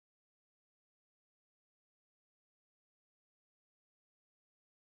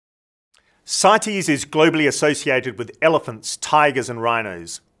CITES is globally associated with elephants, tigers and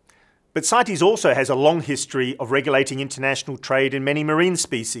rhinos. But CITES also has a long history of regulating international trade in many marine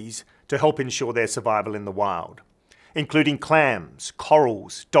species to help ensure their survival in the wild, including clams,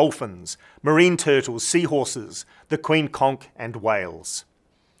 corals, dolphins, marine turtles, seahorses, the queen conch and whales.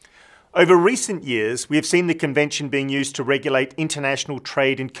 Over recent years, we have seen the convention being used to regulate international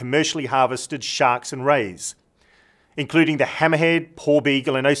trade in commercially harvested sharks and rays, including the hammerhead,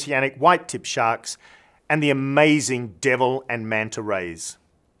 porbeagle and oceanic white-tip sharks, and the amazing devil and manta rays.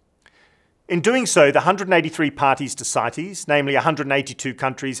 In doing so, the 183 parties to CITES, namely 182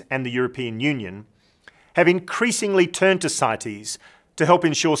 countries and the European Union, have increasingly turned to CITES to help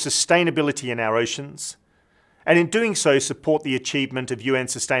ensure sustainability in our oceans, and in doing so support the achievement of UN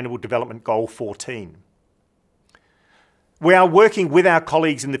Sustainable Development Goal 14. We are working with our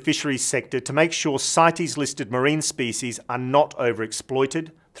colleagues in the fisheries sector to make sure CITES-listed marine species are not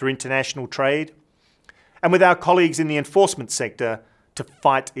overexploited through international trade, and with our colleagues in the enforcement sector to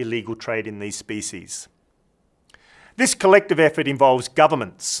fight illegal trade in these species. This collective effort involves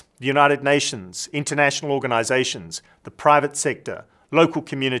governments, the United Nations, international organisations, the private sector, local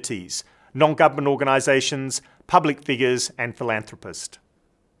communities, non-government organisations, public figures and philanthropists.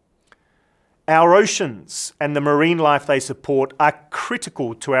 Our oceans and the marine life they support are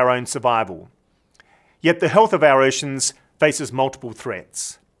critical to our own survival. Yet the health of our oceans faces multiple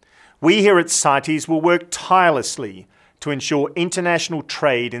threats. We here at CITES will work tirelessly to ensure international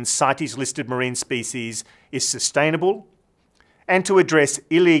trade in CITES-listed marine species is sustainable and to address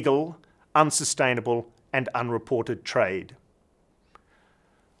illegal, unsustainable and unreported trade.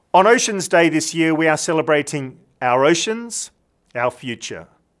 On Oceans Day this year, we are celebrating our oceans, our future.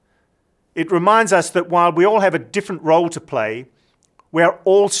 It reminds us that while we all have a different role to play, we are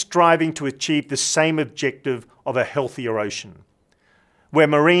all striving to achieve the same objective of a healthier ocean, where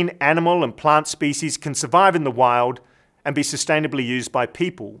marine animal and plant species can survive in the wild and be sustainably used by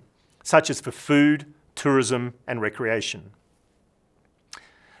people, such as for food, tourism and recreation.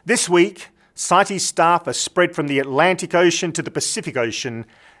 This week, CITES staff are spread from the Atlantic Ocean to the Pacific Ocean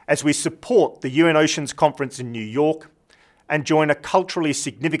as we support the UN Oceans Conference in New York and join a culturally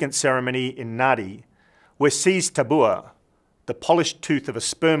significant ceremony in Nadi, where Sis tabua, the polished tooth of a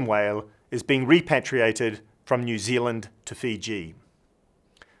sperm whale, is being repatriated from New Zealand to Fiji.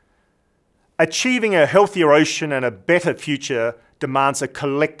 Achieving a healthier ocean and a better future demands a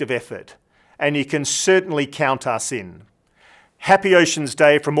collective effort, and you can certainly count us in. Happy Oceans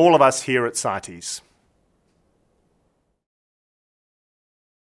Day from all of us here at CITES.